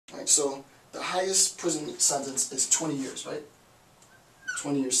So the highest prison sentence is 20 years, right?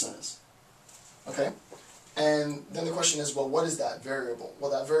 20-year sentence. Okay? And then the question is, well, what is that variable?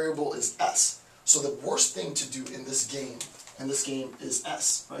 Well, that variable is S. So the worst thing to do in this game, is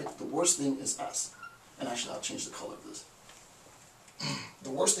S, right? The worst thing is S. And actually, I'll change the color of this. The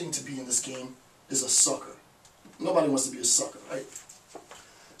worst thing to be in this game is a sucker. Nobody wants to be a sucker, right?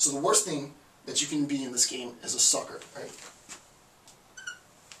 So the worst thing that you can be in this game is a sucker, right?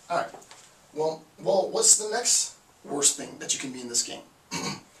 Alright. Well, what's the next worst thing that you can be in this game?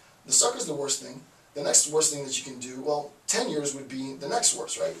 The sucker's the worst thing. The next worst thing that you can do, well, 10 years would be the next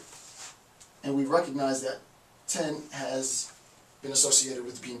worst, right? And we recognize that 10 has been associated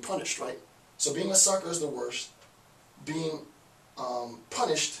with being punished, right? So being a sucker is the worst. Being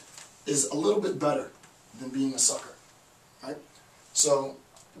punished is a little bit better than being a sucker, right? So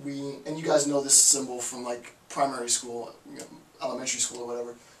and you guys know this symbol from like primary school, elementary school or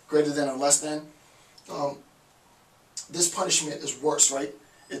whatever, greater than or less than. This punishment is worse, right?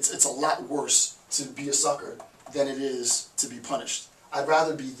 It's a lot worse to be a sucker than it is to be punished. I'd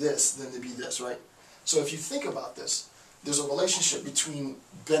rather be this than to be this, right? So if you think about this, there's a relationship between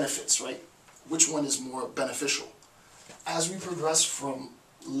benefits, right? Which one is more beneficial? As we progress from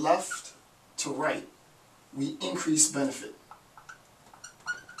left to right, we increase benefit,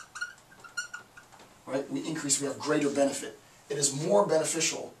 right? We have greater benefit. It is more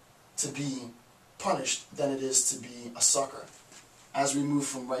beneficial to be punished than it is to be a sucker. As we move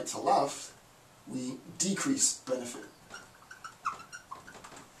from right to left, we decrease benefit.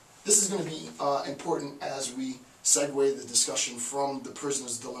 This is going to be important as we segue the discussion from the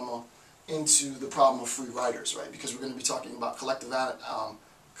prisoner's dilemma into the problem of free riders, right? Because we're going to be talking about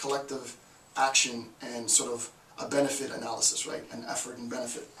collective action and sort of a benefit analysis, right? An effort and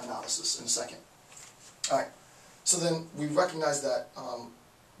benefit analysis in a second. All right. So then we recognize that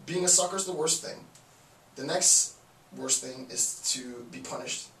being a sucker is the worst thing. The next worst thing is to be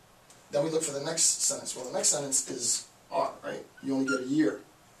punished. Then we look for the next sentence. Well, the next sentence is R, right? You only get a year,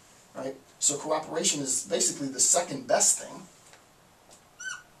 right? So cooperation is basically the second best thing,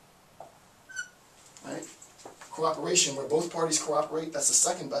 right? Cooperation, where both parties cooperate, that's the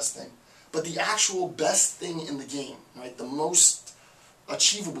second best thing. But the actual best thing in the game, right? The most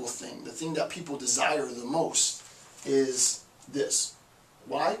achievable thing, the thing that people desire the most, is this.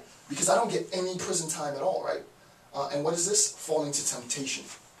 Why? Because I don't get any prison time at all, right? And what is this? Falling to temptation.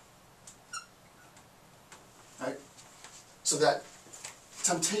 Right? So that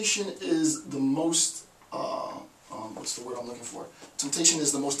temptation is the most, what's the word I'm looking for? Temptation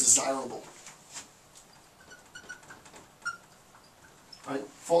is the most desirable. Right?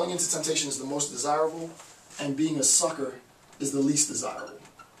 Falling into temptation is the most desirable, and being a sucker is the least desirable.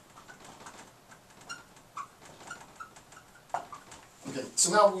 Okay,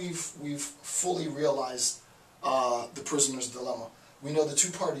 so now we've fully realized the prisoner's dilemma. We know the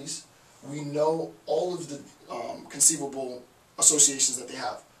two parties. We know all of the conceivable associations that they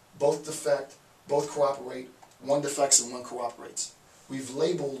have. Both defect, both cooperate, one defects and one cooperates. We've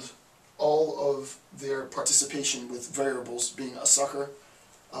labeled all of their participation with variables, being a sucker,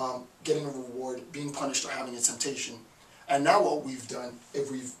 getting a reward, being punished, or having a temptation. And now what we've done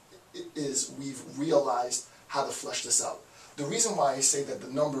is we've realized how to flesh this out. The reason why I say that the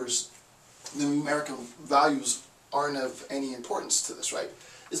numbers, the numerical values, aren't of any importance to this, right,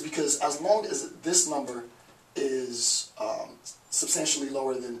 is because as long as this number is substantially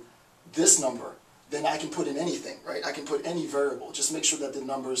lower than this number, then I can put in anything, right? I can put any variable. Just make sure that the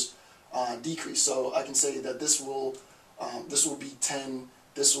numbers decrease. So I can say that this will be 10,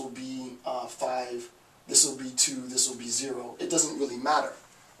 this will be 5, this will be 2, this will be 0. It doesn't really matter,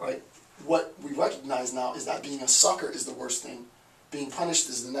 right? What we recognize now is that being a sucker is the worst thing. Being punished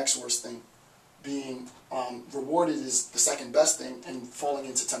is the next worst thing. Being rewarded is the second best thing, and falling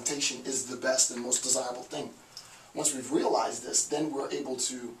into temptation is the best and most desirable thing. Once we've realized this, then we're able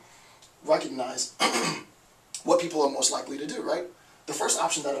to recognize what people are most likely to do, right? The first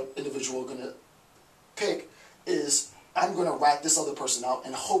option that an individual is going to pick is, I'm going to rat this other person out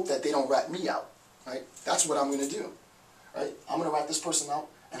and hope that they don't rat me out, right? That's what I'm going to do, right? I'm going to rat this person out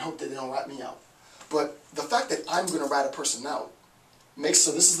and hope that they don't rat me out. But the fact that I'm going to rat a person out makes,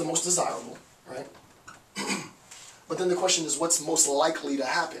 so this is the most desirable, right? But then the question is, what's most likely to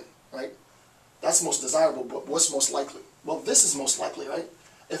happen, right? That's most desirable, but what's most likely? Well, this is most likely, right?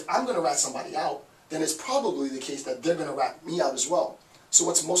 If I'm going to rat somebody out, then it's probably the case that they're going to rat me out as well. So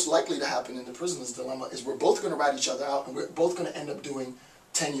what's most likely to happen in the prisoner's dilemma is we're both going to rat each other out, and we're both going to end up doing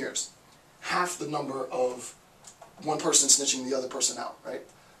 10 years. Half the number of one person snitching the other person out, right?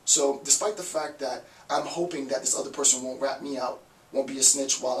 So despite the fact that I'm hoping that this other person won't rat me out, won't be a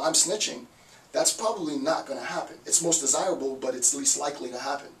snitch while I'm snitching, that's probably not going to happen. It's most desirable, but it's least likely to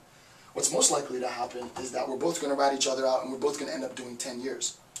happen. What's most likely to happen is that we're both going to rat each other out and we're both going to end up doing 10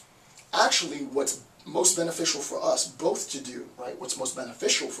 years. Actually, what's most beneficial for us both to do, right, what's most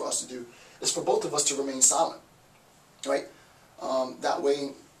beneficial for us to do is for both of us to remain silent, right? That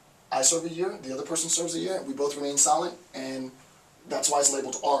way, I serve a year, the other person serves a year, we both remain silent, and that's why it's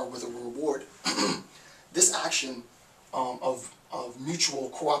labeled R with a reward. This action of mutual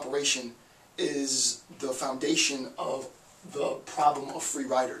cooperation is the foundation of the problem of free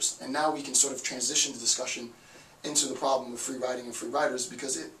riders. And now we can sort of transition the discussion into the problem of free riding and free riders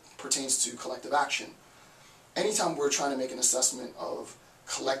because it pertains to collective action. Anytime we're trying to make an assessment of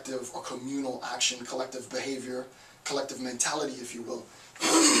collective or communal action, collective behavior, collective mentality, if you will,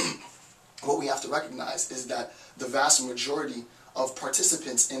 what we have to recognize is that the vast majority of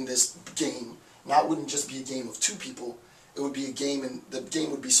participants in this game, now it wouldn't just be a game of two people, it would be a game, and the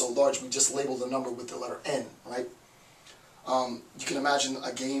game would be so large we just label the number with the letter N, right? You can imagine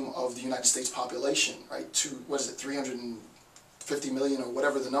a game of the United States population, right? 350 million or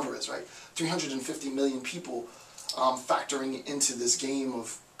whatever the number is, right? 350 million people factoring into this game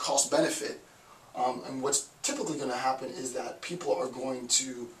of cost-benefit. And what's typically going to happen is that people are going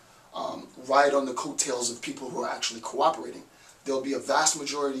to ride on the coattails of people who are actually cooperating. There'll be a vast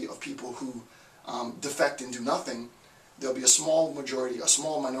majority of people who defect and do nothing. There'll be a small majority, a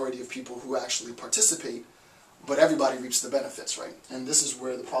small minority of people who actually participate, but everybody reaps the benefits, right? And this is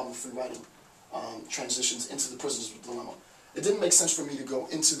where the problem of free riding transitions into the prisoner's dilemma. It didn't make sense for me to go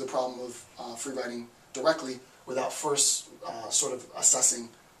into the problem of free riding directly without first sort of assessing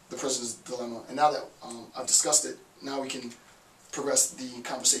the prisoner's dilemma. And now that I've discussed it, now we can progress the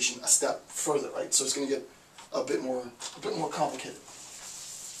conversation a step further, right? So it's going to get a bit more complicated.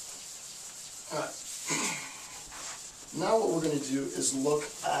 All right. Now what we're going to do is look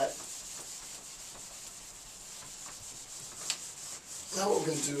at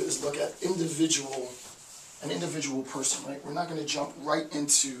an individual person, right? We're not going to jump right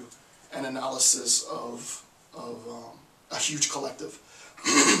into an analysis of a huge collective.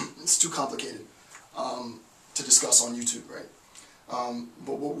 It's too complicated to discuss on YouTube, right?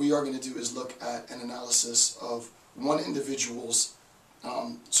 But what we are going to do is look at an analysis of one individual's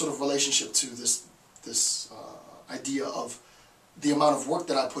sort of relationship to this idea of the amount of work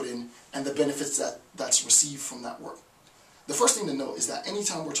that I put in and the benefits that's received from that work. The first thing to know is that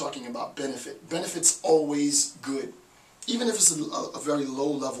anytime we're talking about benefit's always good, even if it's a very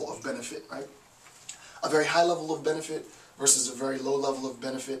low level of benefit, right? A very high level of benefit versus a very low level of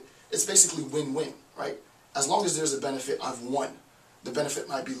benefit, it's basically win-win, right? As long as there's a benefit, I've won. The benefit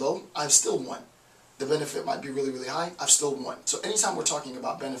might be low, I've still won. The benefit might be really, really high, I've still won. So anytime we're talking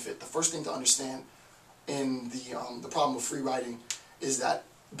about benefit, the first thing to understand in the problem of free riding is that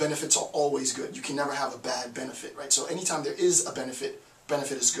benefits are always good. You can never have a bad benefit, right? So anytime there is a benefit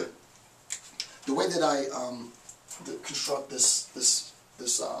is good. The way that I construct this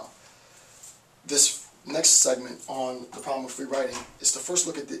next segment on the problem of free riding is to first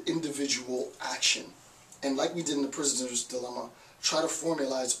look at the individual action. And like we did in the prisoner's dilemma, try to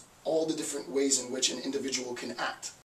formalize all the different ways in which an individual can act.